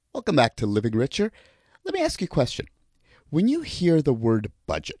Welcome back to Living Richer. Let me ask you a question. When you hear the word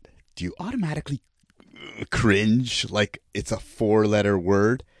budget, do you automatically cringe like it's a four-letter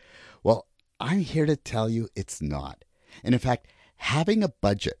word? Well, I'm here to tell you it's not. And in fact, having a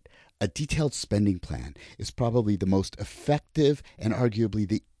budget, a detailed spending plan, is probably the most effective and arguably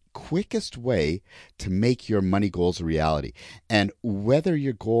the quickest way to make your money goals a reality. And whether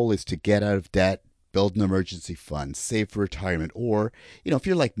your goal is to get out of debt, build an emergency fund, save for retirement, or, if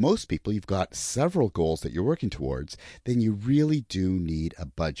you're like most people, you've got several goals that you're working towards, then you really do need a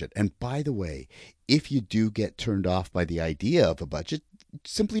budget. And by the way, if you do get turned off by the idea of a budget,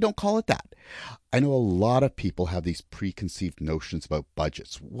 simply don't call it that. I know a lot of people have these preconceived notions about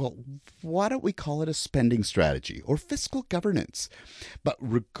budgets. Well, why don't we call it a spending strategy or fiscal governance? But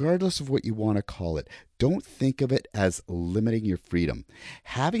regardless of what you want to call it, don't think of it as limiting your freedom.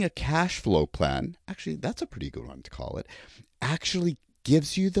 Having a cash flow plan, actually, that's a pretty good one to call it, actually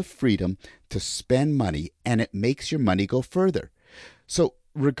gives you the freedom to spend money, and it makes your money go further. So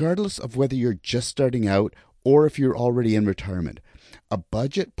regardless of whether you're just starting out or if you're already in retirement, a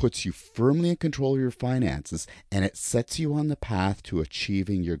budget puts you firmly in control of your finances, and it sets you on the path to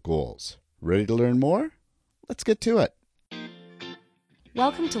achieving your goals. Ready to learn more? Let's get to it.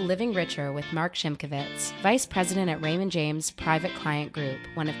 Welcome to Living Richer with Mark Shimkovitz, Vice President at Raymond James Private Client Group,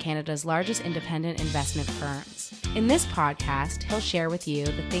 one of Canada's largest independent investment firms. In this podcast, he'll share with you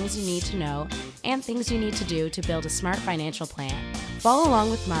the things you need to know and things you need to do to build a smart financial plan. Follow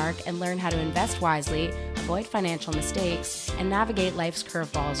along with Mark and learn how to invest wisely, avoid financial mistakes, and navigate life's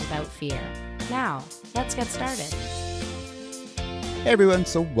curveballs without fear. Now, let's get started. Hey everyone,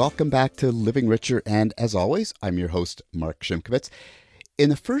 so welcome back to Living Richer, and as always, I'm your host, Mark Shimkovitz. In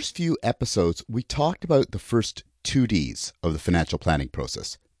the first few episodes, we talked about the first two Ds of the financial planning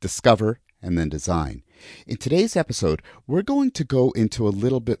process: discover and then design. In today's episode, we're going to go into a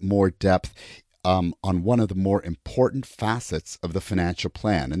little bit more depth on one of the more important facets of the financial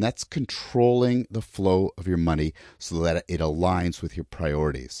plan, and that's controlling the flow of your money so that it aligns with your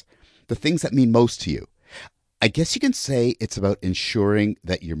priorities, the things that mean most to you. I guess you can say it's about ensuring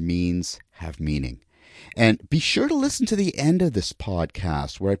that your means have meaning. And be sure to listen to the end of this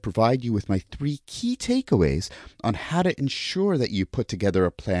podcast, where I provide you with my 3 key takeaways on how to ensure that you put together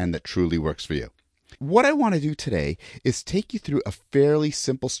a plan that truly works for you. What I want to do today is take you through a fairly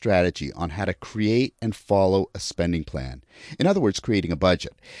simple strategy on how to create and follow a spending plan. In other words, creating a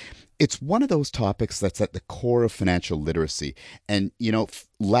budget. It's one of those topics that's at the core of financial literacy. And,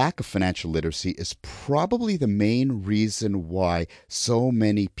 lack of financial literacy is probably the main reason why so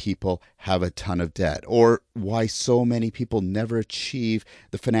many people have a ton of debt, or why so many people never achieve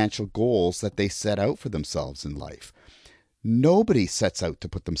the financial goals that they set out for themselves in life. Nobody sets out to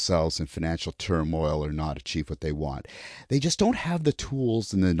put themselves in financial turmoil or not achieve what they want. They just don't have the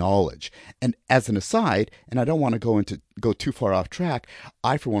tools and the knowledge. And as an aside, and I don't want to go too far off track,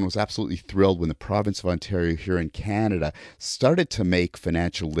 I for one was absolutely thrilled when the province of Ontario here in Canada started to make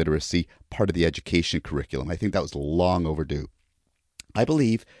financial literacy part of the education curriculum. I think that was long overdue. I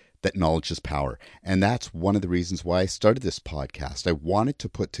believe that knowledge is power, and that's one of the reasons why I started this podcast. I wanted to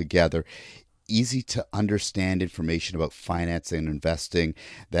put together easy to understand information about financing and investing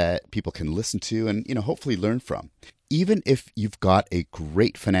that people can listen to and, hopefully learn from. Even if you've got a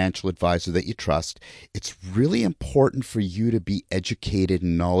great financial advisor that you trust, it's really important for you to be educated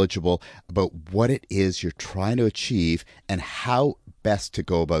and knowledgeable about what it is you're trying to achieve and how best to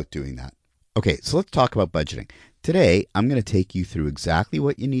go about doing that. Okay, so let's talk about budgeting. Today, I'm going to take you through exactly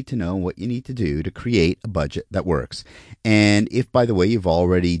what you need to know and what you need to do to create a budget that works. And if, by the way, you've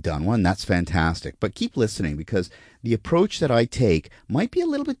already done one, that's fantastic. But keep listening, because the approach that I take might be a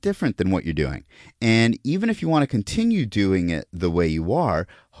little bit different than what you're doing. And even if you want to continue doing it the way you are,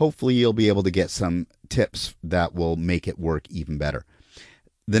 hopefully you'll be able to get some tips that will make it work even better.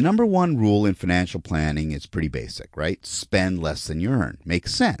 The number one rule in financial planning is pretty basic, right? Spend less than you earn.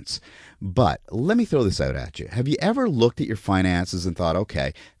 Makes sense. But let me throw this out at you. Have you ever looked at your finances and thought,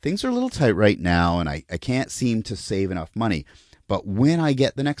 okay, things are a little tight right now and I can't seem to save enough money, but when I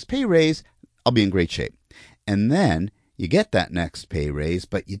get the next pay raise, I'll be in great shape. And then you get that next pay raise,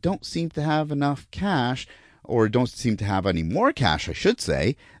 but you don't seem to have enough cash, or don't seem to have any more cash, I should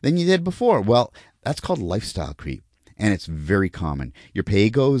say, than you did before. Well, that's called lifestyle creep. And it's very common. Your pay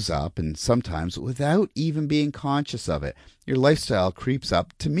goes up, and sometimes without even being conscious of it, your lifestyle creeps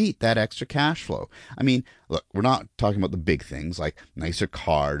up to meet that extra cash flow. I mean, look, we're not talking about the big things like nicer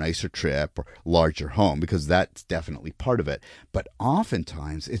car, nicer trip, or larger home, because that's definitely part of it. But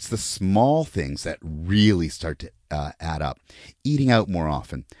oftentimes, it's the small things that really start to add up. Eating out more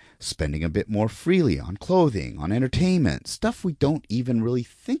often, spending a bit more freely on clothing, on entertainment, stuff we don't even really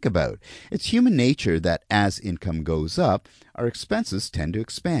think about. It's human nature that as income goes up, our expenses tend to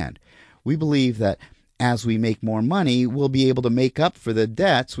expand. We believe that as we make more money, we'll be able to make up for the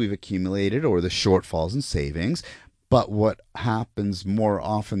debts we've accumulated or the shortfalls in savings. But what happens more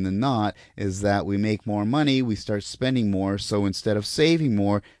often than not is that we make more money, we start spending more, so instead of saving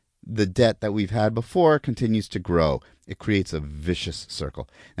more, the debt that we've had before continues to grow. It creates a vicious circle.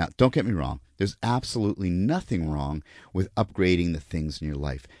 Now, don't get me wrong. There's absolutely nothing wrong with upgrading the things in your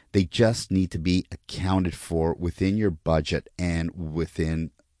life. They just need to be accounted for within your budget and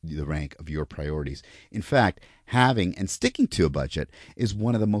within the rank of your priorities. In fact, having and sticking to a budget is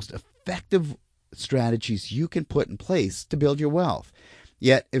one of the most effective strategies you can put in place to build your wealth.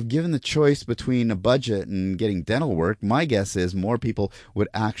 Yet, if given the choice between a budget and getting dental work, my guess is more people would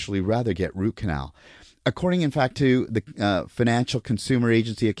actually rather get root canal. According, in fact, to the Financial Consumer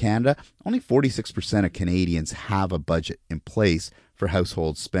Agency of Canada, only 46% of Canadians have a budget in place for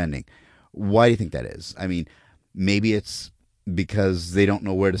household spending. Why do you think that is? I mean, maybe it's because they don't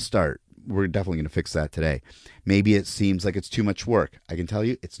know where to start. We're definitely going to fix that today. Maybe it seems like it's too much work. I can tell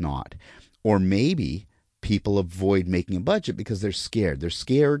you it's not. Or maybe people avoid making a budget because they're scared. They're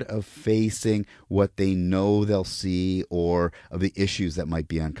scared of facing what they know they'll see or of the issues that might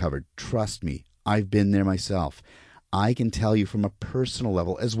be uncovered. Trust me, I've been there myself. I can tell you from a personal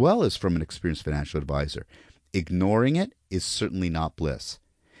level as well as from an experienced financial advisor. Ignoring it is certainly not bliss.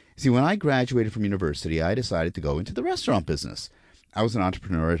 See, when I graduated from university, I decided to go into the restaurant business. I was an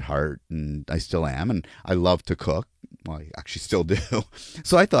entrepreneur at heart, and I still am, and I love to cook. Well, I actually still do.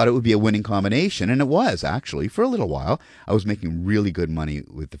 So I thought it would be a winning combination, and it was, actually. For a little while, I was making really good money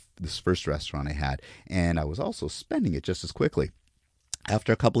with this first restaurant I had, and I was also spending it just as quickly.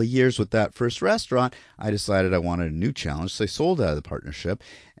 After a couple of years with that first restaurant, I decided I wanted a new challenge, so I sold out of the partnership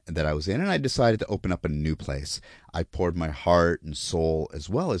that I was in, and I decided to open up a new place. I poured my heart and soul, as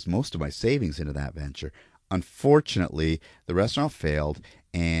well as most of my savings, into that venture. Unfortunately, the restaurant failed,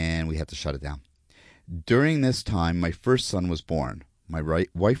 and we had to shut it down. During this time, my first son was born. My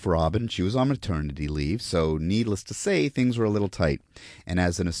wife, Robin, she was on maternity leave, so needless to say, things were a little tight. And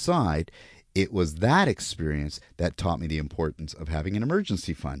as an aside, it was that experience that taught me the importance of having an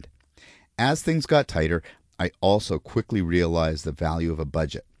emergency fund. As things got tighter, I also quickly realized the value of a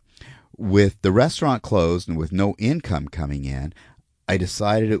budget. With the restaurant closed and with no income coming in, I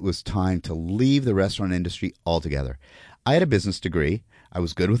decided it was time to leave the restaurant industry altogether. I had a business degree, I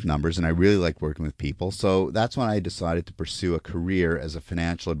was good with numbers, and I really liked working with people, so that's when I decided to pursue a career as a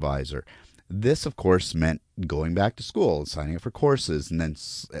financial advisor. This, of course, meant going back to school, signing up for courses, and then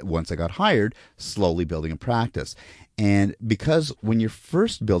once I got hired, slowly building a practice. And because when you're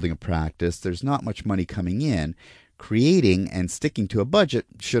first building a practice, there's not much money coming in, creating and sticking to a budget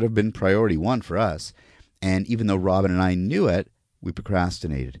should have been priority one for us. And even though Robin and I knew it, we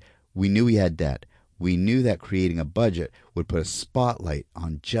procrastinated. We knew we had debt. We knew that creating a budget would put a spotlight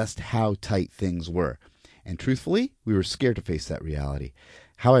on just how tight things were. And truthfully, we were scared to face that reality.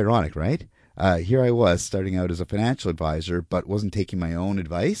 How ironic, right? Here I was starting out as a financial advisor, but wasn't taking my own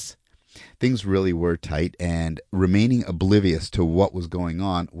advice. Things really were tight, and remaining oblivious to what was going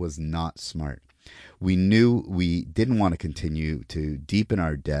on was not smart. We knew we didn't want to continue to deepen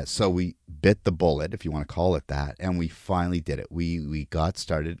our debt, so we bit the bullet, if you want to call it that, and we finally did it. We got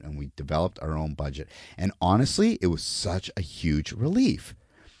started and we developed our own budget. And honestly, it was such a huge relief.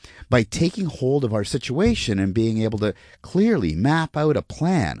 By taking hold of our situation and being able to clearly map out a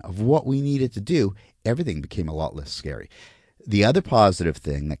plan of what we needed to do, everything became a lot less scary. The other positive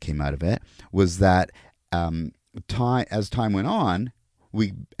thing that came out of it was that as time went on,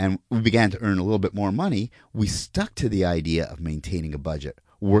 we began to earn a little bit more money. We stuck to the idea of maintaining a budget,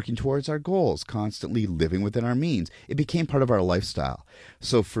 working towards our goals, constantly living within our means. It became part of our lifestyle.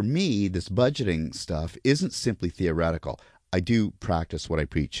 So for me, this budgeting stuff isn't simply theoretical. I do practice what I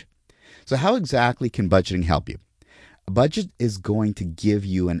preach. So how exactly can budgeting help you? A budget is going to give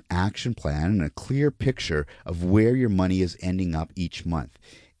you an action plan and a clear picture of where your money is ending up each month.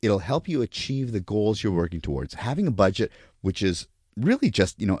 It'll help you achieve the goals you're working towards. Having a budget, which is really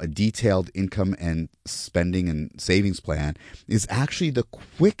just, a detailed income and spending and savings plan, is actually the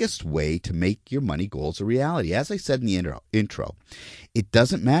quickest way to make your money goals a reality. As I said in the intro, it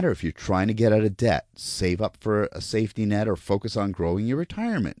doesn't matter if you're trying to get out of debt, save up for a safety net, or focus on growing your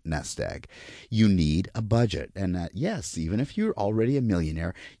retirement nest egg. You need a budget. And yes, even if you're already a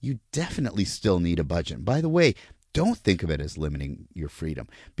millionaire, you definitely still need a budget. And by the way, don't think of it as limiting your freedom,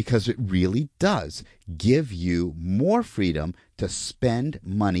 because it really does give you more freedom to spend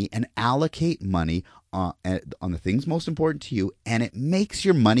money and allocate money on the things most important to you, and it makes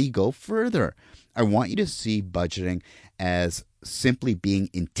your money go further. I want you to see budgeting as simply being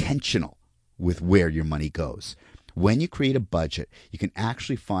intentional with where your money goes. When you create a budget, you can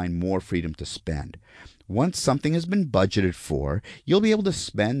actually find more freedom to spend. Once something has been budgeted for, you'll be able to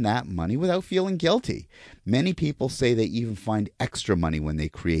spend that money without feeling guilty. Many people say they even find extra money when they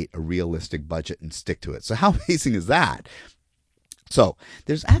create a realistic budget and stick to it. So how amazing is that? So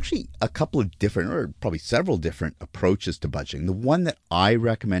there's actually a couple of different, or probably several different approaches to budgeting. The one that I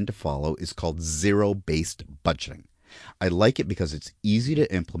recommend to follow is called zero-based budgeting. I like it because it's easy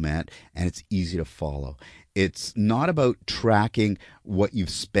to implement and it's easy to follow. It's not about tracking what you've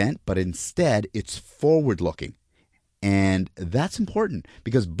spent, but instead it's forward-looking. And that's important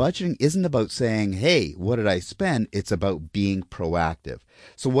because budgeting isn't about saying, hey, what did I spend? It's about being proactive.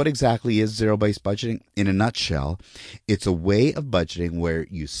 So what exactly is zero-based budgeting? In a nutshell, it's a way of budgeting where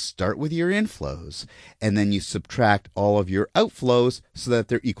you start with your inflows and then you subtract all of your outflows so that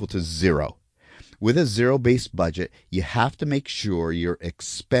they're equal to zero. With a zero-based budget, you have to make sure your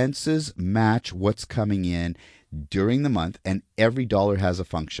expenses match what's coming in during the month, and every dollar has a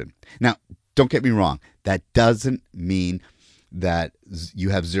function. Now, don't get me wrong. That doesn't mean that you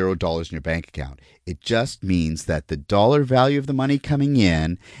have $0 in your bank account. It just means that the dollar value of the money coming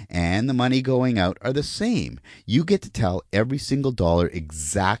in and the money going out are the same. You get to tell every single dollar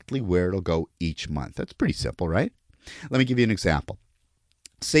exactly where it'll go each month. That's pretty simple, right? Let me give you an example.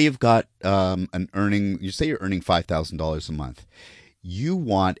 Say you've got you're earning $5,000 a month. You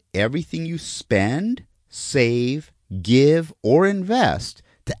want everything you spend, save, give, or invest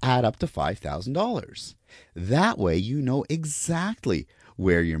to add up to $5,000. That way you know exactly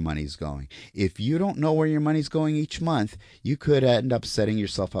where your money's going. If you don't know where your money's going each month, you could end up setting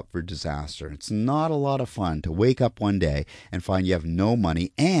yourself up for disaster. It's not a lot of fun to wake up one day and find you have no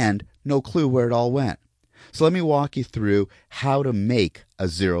money and no clue where it all went. So let me walk you through how to make a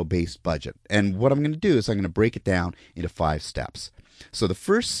zero-based budget. And what I'm going to do is I'm going to break it down into 5 steps. So the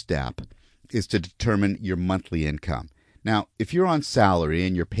first step is to determine your monthly income. Now, if you're on salary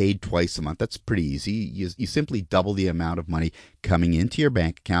and you're paid twice a month, that's pretty easy. You simply double the amount of money coming into your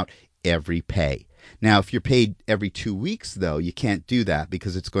bank account every pay. Now, if you're paid every 2 weeks, though, you can't do that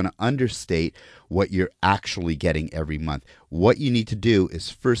because it's going to understate what you're actually getting every month. What you need to do is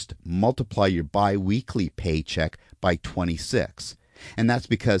first multiply your biweekly paycheck by 26. And that's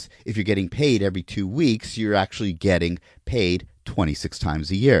because if you're getting paid every 2 weeks, you're actually getting paid 26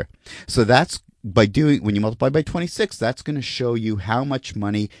 times a year. So that's when you multiply by 26, that's going to show you how much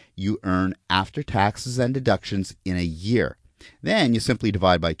money you earn after taxes and deductions in a year. Then you simply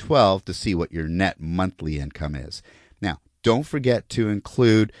divide by 12 to see what your net monthly income is. Now, don't forget to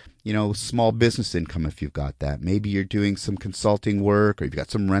include, small business income if you've got that. Maybe you're doing some consulting work or you've got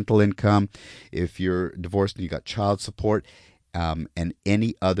some rental income. If you're divorced and you've got child support and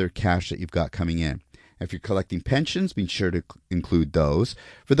any other cash that you've got coming in. If you're collecting pensions, be sure to include those.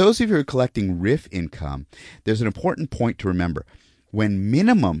 For those of you who are collecting RIF income, there's an important point to remember. When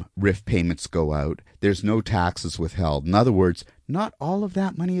minimum RIF payments go out, there's no taxes withheld. In other words, not all of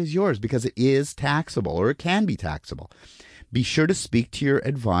that money is yours because it is taxable or it can be taxable. Be sure to speak to your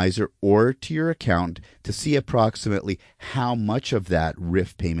advisor or to your accountant to see approximately how much of that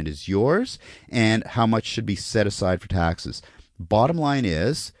RIF payment is yours and how much should be set aside for taxes. Bottom line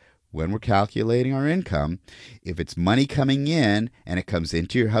is, when we're calculating our income, if it's money coming in and it comes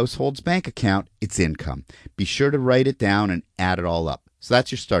into your household's bank account, it's income. Be sure to write it down and add it all up. So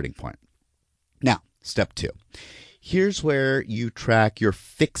that's your starting point. Now, step 2. Here's where you track your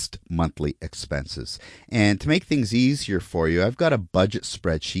fixed monthly expenses. And to make things easier for you, I've got a budget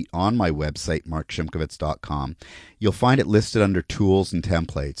spreadsheet on my website, markshimkovitz.com. You'll find it listed under tools and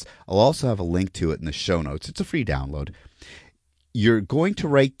templates. I'll also have a link to it in the show notes. It's a free download. You're going to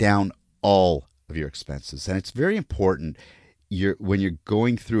write down all of your expenses. And it's very important when you're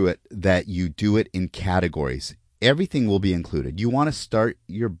going through it that you do it in categories. Everything will be included. You want to start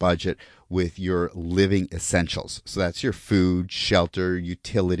your budget with your living essentials. So that's your food, shelter,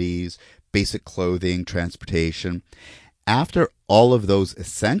 utilities, basic clothing, transportation. After all of those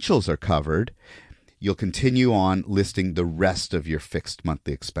essentials are covered, you'll continue on listing the rest of your fixed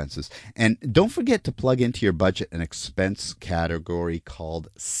monthly expenses. And don't forget to plug into your budget an expense category called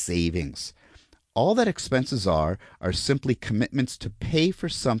savings. All that expenses are simply commitments to pay for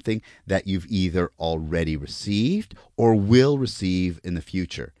something that you've either already received or will receive in the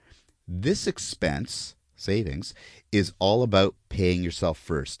future. This expense, savings, is all about paying yourself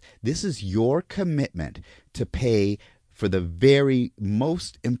first. This is your commitment to pay for the very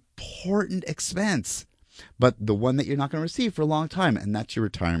most important expense. but the one that you're not going to receive for a long time, and that's your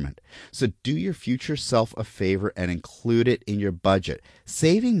retirement. So do your future self a favor and include it in your budget.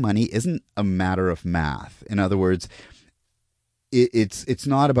 Saving money isn't a matter of math. In other words, it's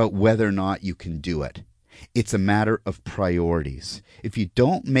not about whether or not you can do it. It's a matter of priorities. If you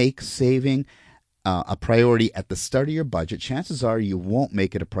don't make saving a priority at the start of your budget, chances are you won't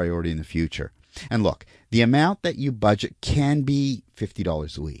make it a priority in the future. And look, the amount that you budget can be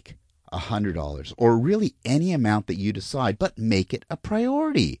 $50 a week, $100, or really any amount that you decide, but make it a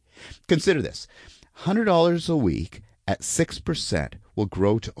priority. Consider this. $100 a week at 6% will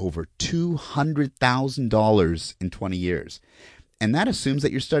grow to over $200,000 in 20 years. And that assumes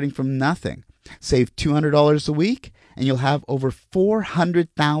that you're starting from nothing. Save $200 a week, and you'll have over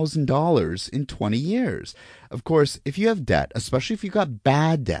 $400,000 in 20 years. Of course, if you have debt, especially if you've got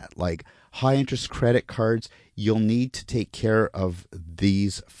bad debt, like high interest credit cards, you'll need to take care of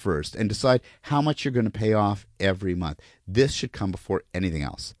these first and decide how much you're going to pay off every month. This should come before anything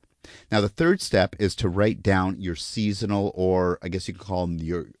else. Now, the third step is to write down your seasonal, or I guess you can call them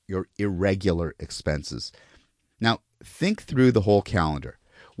your irregular expenses. Now, think through the whole calendar.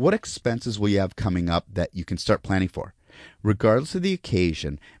 What expenses will you have coming up that you can start planning for? Regardless of the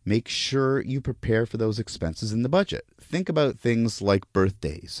occasion, make sure you prepare for those expenses in the budget. Think about things like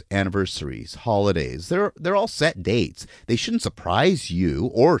birthdays, anniversaries, holidays. They're all set dates. They shouldn't surprise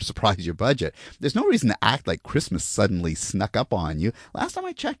you or surprise your budget. There's no reason to act like Christmas suddenly snuck up on you. Last time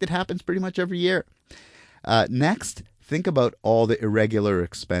I checked, it happens pretty much every year. Next, think about all the irregular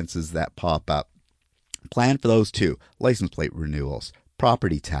expenses that pop up. Plan for those too. License plate renewals,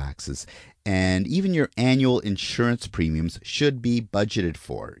 property taxes, and even your annual insurance premiums should be budgeted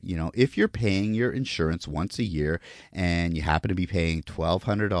for. You know, if you're paying your insurance once a year and you happen to be paying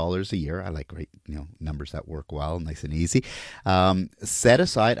 $1,200 a year, I like numbers that work well, nice and easy, set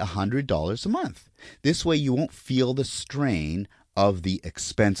aside $100 a month. This way you won't feel the strain of the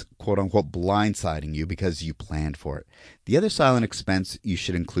expense, quote unquote, blindsiding you because you planned for it. The other silent expense you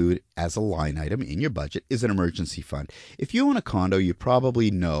should include as a line item in your budget is an emergency fund. If you own a condo, you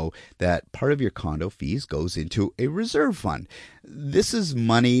probably know that part of your condo fees goes into a reserve fund. This is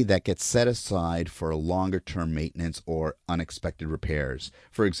money that gets set aside for longer term maintenance or unexpected repairs.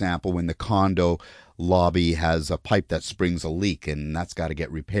 For example, when the condo lobby has a pipe that springs a leak and that's got to get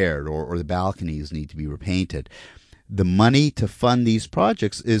repaired, or the balconies need to be repainted. The money to fund these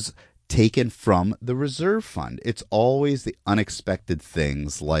projects is taken from the reserve fund. It's always the unexpected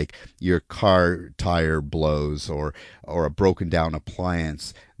things like your car tire blows or a broken down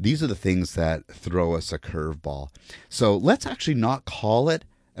appliance. These are the things that throw us a curveball. So let's actually not call it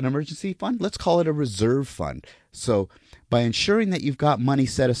an emergency fund. Let's call it a reserve fund. So by ensuring that you've got money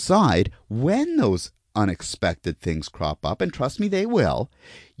set aside when those unexpected things crop up, and trust me, they will,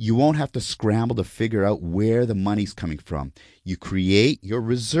 you won't have to scramble to figure out where the money's coming from. You create your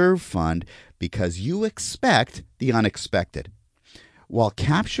reserve fund because you expect the unexpected. While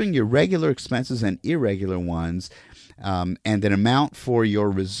capturing your regular expenses and irregular ones and an amount for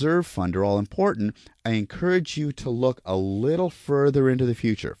your reserve fund are all important, I encourage you to look a little further into the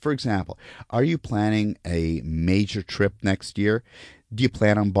future. For example, are you planning a major trip next year? Do you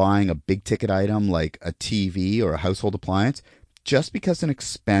plan on buying a big ticket item like a TV or a household appliance? Just because an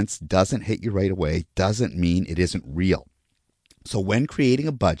expense doesn't hit you right away doesn't mean it isn't real. So when creating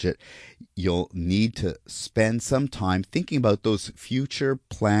a budget, you'll need to spend some time thinking about those future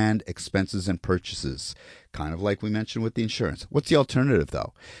planned expenses and purchases, kind of like we mentioned with the insurance. What's the alternative,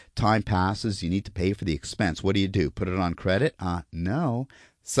 though? Time passes, you need to pay for the expense. What do? Put it on credit? No.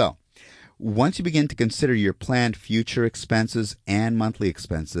 So once you begin to consider your planned future expenses and monthly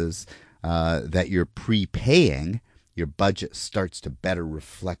expenses that you're prepaying, your budget starts to better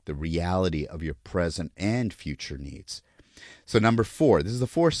reflect the reality of your present and future needs. So number 4, this is the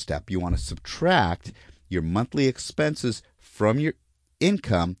 4th step. You want to subtract your monthly expenses from your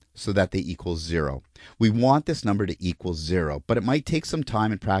income so that they equal 0. We want this number to equal 0, but it might take some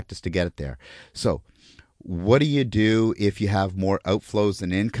time and practice to get it there. So what do you do if you have more outflows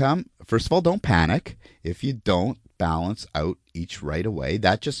than income? First of all, don't panic. If you don't balance out each right away,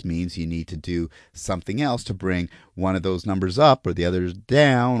 that just means you need to do something else to bring one of those numbers up or the others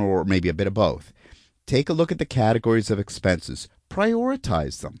down, or maybe a bit of both. Take a look at the categories of expenses.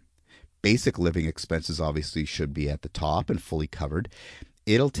 Prioritize them. Basic living expenses obviously should be at the top and fully covered.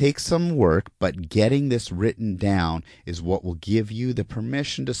 It'll take some work, but getting this written down is what will give you the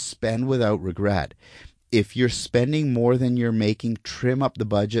permission to spend without regret. If you're spending more than you're making, trim up the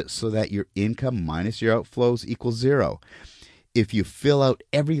budget so that your income minus your outflows equals 0. If you fill out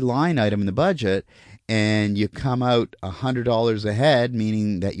every line item in the budget and you come out $100 ahead,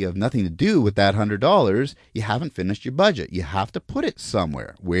 meaning that you have nothing to do with that $100, you haven't finished your budget. You have to put it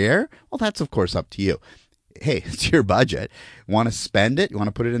somewhere. Where? Well, that's of course up to you. Hey, it's your budget. Want to spend it? You want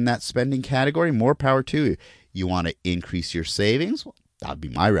to put it in that spending category? More power to you. You want to increase your savings? Well, that would be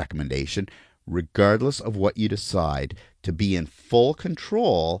my recommendation. Regardless of what you decide, to be in full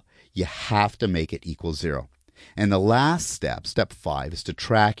control, you have to make it equal zero. And the last step, step 5, is to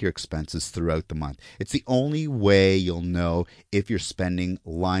track your expenses throughout the month. It's the only way you'll know if your spending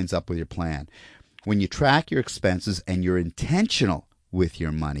lines up with your plan. When you track your expenses and you're intentional with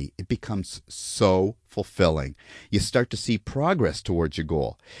your money, it becomes so fulfilling. You start to see progress towards your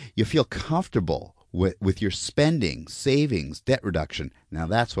goal. You feel comfortable with your spending, savings, debt reduction. Now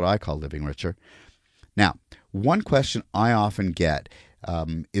that's what I call living richer. Now, one question I often get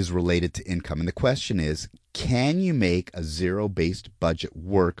is related to income. And the question is, can you make a zero-based budget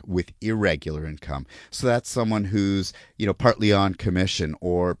work with irregular income? So that's someone who's, partly on commission,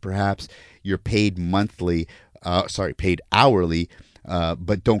 or perhaps you're paid paid hourly,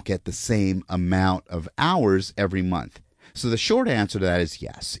 but don't get the same amount of hours every month. So the short answer to that is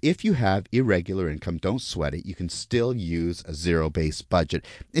yes. If you have irregular income, don't sweat it. You can still use a zero-based budget.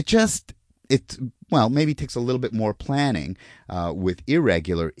 Maybe takes a little bit more planning with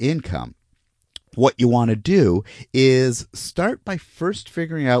irregular income. What you want to do is start by first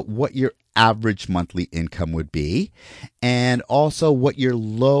figuring out what your average monthly income would be, and also what your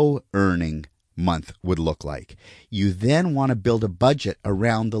low earning month would look like. You then want to build a budget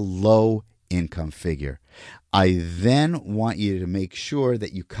around the low income figure. I then want you to make sure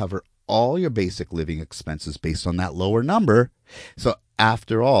that you cover all your basic living expenses based on that lower number. So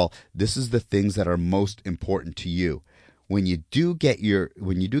after all, this is the things that are most important to you. When you do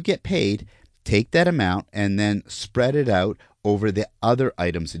get paid, take that amount and then spread it out over the other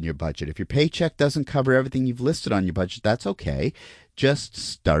items in your budget. If your paycheck doesn't cover everything you've listed on your budget, that's okay. Just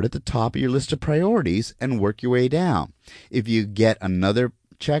start at the top of your list of priorities and work your way down. If you get another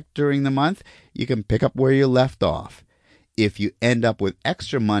check during the month, you can pick up where you left off. If you end up with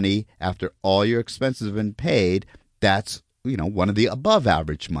extra money after all your expenses have been paid, that's one of the above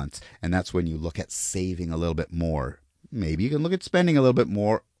average months, and that's when you look at saving a little bit more. Maybe you can look at spending a little bit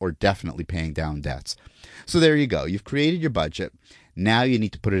more, or definitely paying down debts. So there you go. You've created your budget. Now you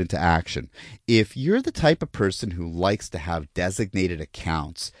need to put it into action. If you're the type of person who likes to have designated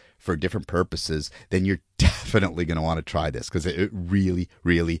accounts for different purposes, then you're definitely going to want to try this, because it really,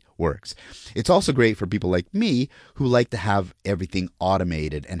 really works. It's also great for people like me who like to have everything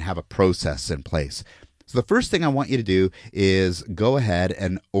automated and have a process in place. So the first thing I want you to do is go ahead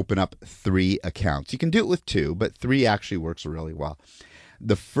and open up 3 accounts. You can do it with 2, but 3 actually works really well.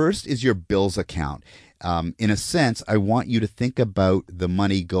 The first is your bills account. In a sense, I want you to think about the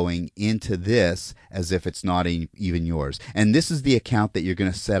money going into this as if it's not even yours. And this is the account that you're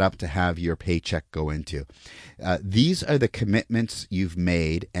going to set up to have your paycheck go into. These are the commitments you've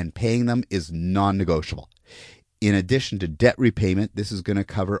made, and paying them is non-negotiable. In addition to debt repayment, this is going to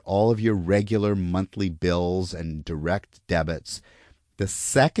cover all of your regular monthly bills and direct debits. The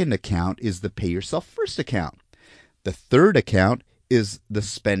second account is the Pay Yourself First account. The third account is the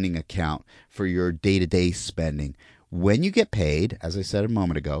spending account for your day-to-day spending. When you get paid, as I said a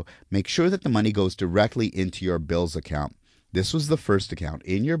moment ago, make sure that the money goes directly into your bills account. This was the first account.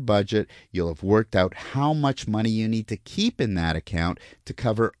 In your budget, you'll have worked out how much money you need to keep in that account to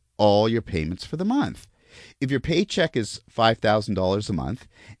cover all your payments for the month. If your paycheck is $5,000 a month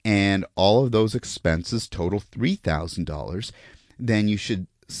and all of those expenses total $3,000, then you should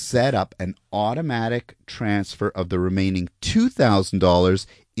set up an automatic transfer of the remaining $2,000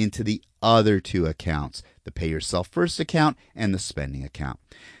 into the other 2 accounts, the Pay Yourself First account and the spending account.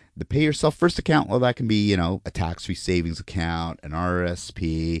 The Pay Yourself First account, well, that can be, a tax-free savings account, an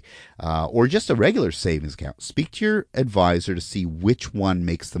RSP, or just a regular savings account. Speak to your advisor to see which one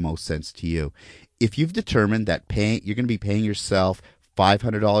makes the most sense to you. If you've determined that you're going to be paying yourself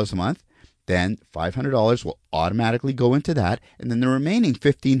 $500 a month, then $500 will automatically go into that, and then the remaining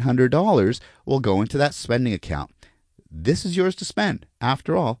 $1,500 will go into that spending account. This is yours to spend.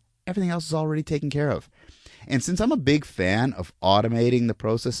 After all, everything else is already taken care of. And since I'm a big fan of automating the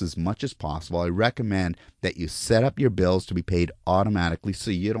process as much as possible, I recommend that you set up your bills to be paid automatically so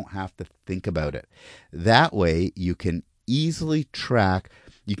you don't have to think about it. That way you can easily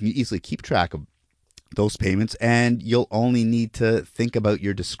keep track of those payments, and you'll only need to think about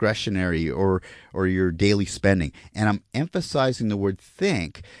your discretionary or your daily spending. And I'm emphasizing the word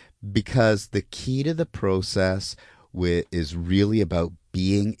think because the key to the process is really about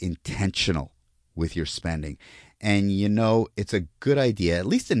being intentional with your spending. And it's a good idea, at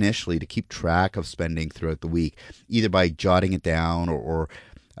least initially, to keep track of spending throughout the week, either by jotting it down or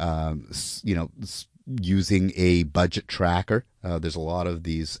using a budget tracker. There's a lot of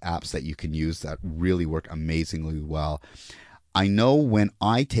these apps that you can use that really work amazingly well. I know when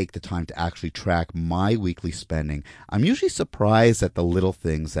I take the time to actually track my weekly spending, I'm usually surprised at the little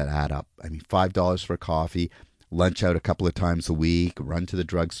things that add up. I mean, $5 for coffee, lunch out a couple of times a week, run to the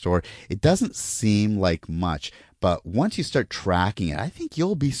drugstore. It doesn't seem like much, but once you start tracking it, I think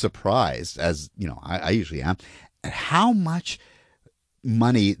you'll be surprised, as I usually am, at how much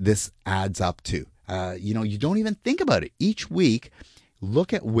money this adds up to. You don't even think about it. Each week,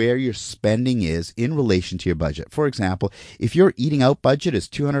 look at where your spending is in relation to your budget. For example, if your eating out budget is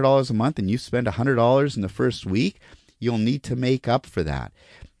 $200 a month and you spend $100 in the first week, you'll need to make up for that.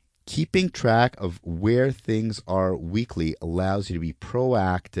 Keeping track of where things are weekly allows you to be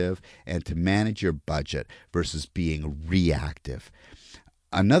proactive and to manage your budget versus being reactive.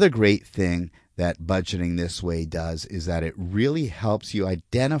 Another great thing that budgeting this way does is that it really helps you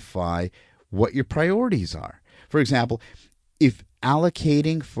identify what your priorities are. For example, if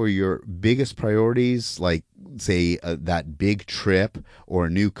allocating for your biggest priorities, like say that big trip or a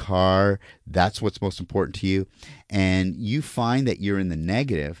new car, that's what's most important to you, and you find that you're in the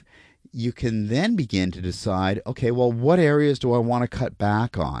negative, you can then begin to decide, okay, well, what areas do I want to cut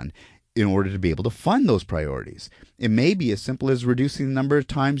back on in order to be able to fund those priorities? It may be as simple as reducing the number of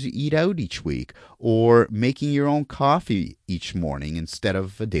times you eat out each week, or making your own coffee each morning instead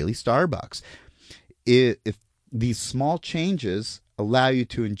of a daily Starbucks. If these small changes allow you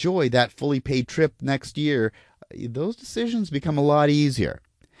to enjoy that fully paid trip next year, those decisions become a lot easier.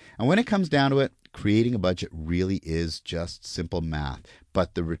 And when it comes down to it, creating a budget really is just simple math,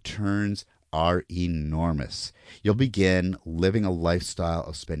 but the returns are enormous. You'll begin living a lifestyle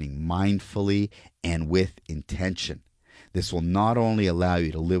of spending mindfully and with intention. This will not only allow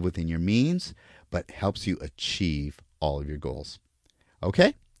you to live within your means, but helps you achieve all of your goals.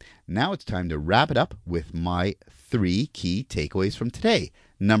 Okay, now it's time to wrap it up with my 3 key takeaways from today.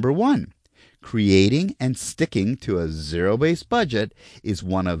 Number 1, creating and sticking to a zero-based budget is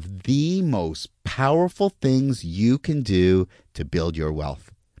one of the most powerful things you can do to build your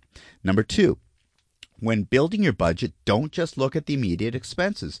wealth. Number 2, when building your budget, don't just look at the immediate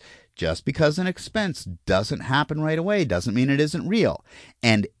expenses. Just because an expense doesn't happen right away doesn't mean it isn't real.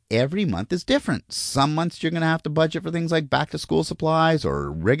 And every month is different. Some months you're going to have to budget for things like back-to-school supplies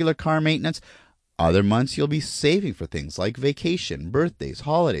or regular car maintenance. Other months you'll be saving for things like vacation, birthdays,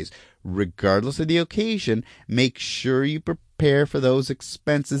 holidays. Regardless of the occasion, make sure you prepare for those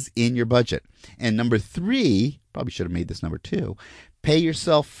expenses in your budget. And number 3, probably should have made this number 2, pay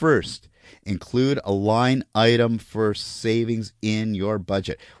yourself first. Include a line item for savings in your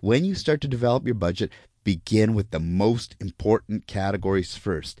budget. When you start to develop your budget, begin with the most important categories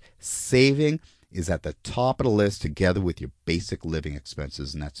first. Saving is at the top of the list together with your basic living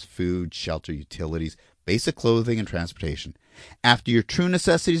expenses, and that's food, shelter, utilities, basic clothing, and transportation. After your true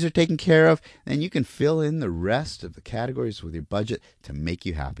necessities are taken care of, then you can fill in the rest of the categories with your budget to make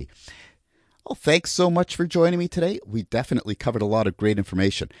you happy. Well, thanks so much for joining me today. We definitely covered a lot of great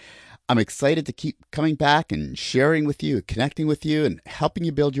information. I'm excited to keep coming back and sharing with you, connecting with you, and helping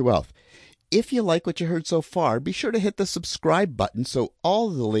you build your wealth. If you like what you heard so far, be sure to hit the subscribe button so all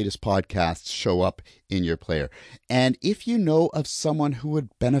of the latest podcasts show up in your player. And if you know of someone who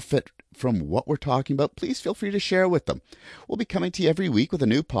would benefit from what we're talking about, please feel free to share with them. We'll be coming to you every week with a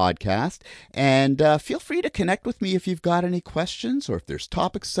new podcast, and feel free to connect with me if you've got any questions or if there's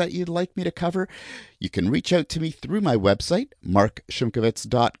topics that you'd like me to cover. You can reach out to me through my website,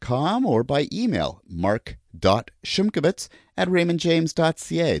 markshimkovitz.com, or by email,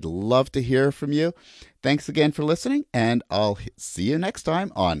 mark.shimkovitz@raymondjames.ca. I'd love to hear from you. Thanks again for listening, and I'll see you next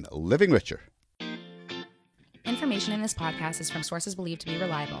time on Living Richer. Information in this podcast is from sources believed to be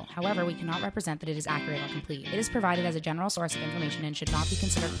reliable. However, we cannot represent that it is accurate or complete. It is provided as a general source of information and should not be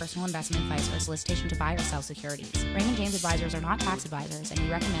considered personal investment advice or solicitation to buy or sell securities. Raymond James advisors are not tax advisors, and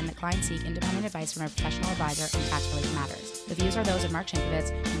we recommend that clients seek independent advice from a professional advisor on tax-related matters. The views are those of Mark Shimkovitz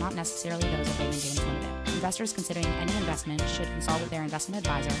and not necessarily those of Raymond James Limited. Investors considering any investment should consult with their investment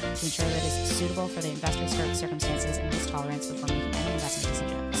advisor to ensure that it is suitable for the investor's circumstances and risk tolerance before making any investment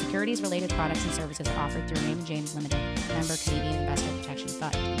decision. Securities-related products and services are offered through Raymond James Limited, member Canadian Investor Protection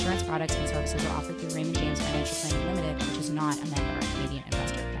Fund. Insurance products and services are offered through Raymond James Financial Planning Limited, which is not a member of Canadian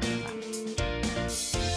Investor Protection.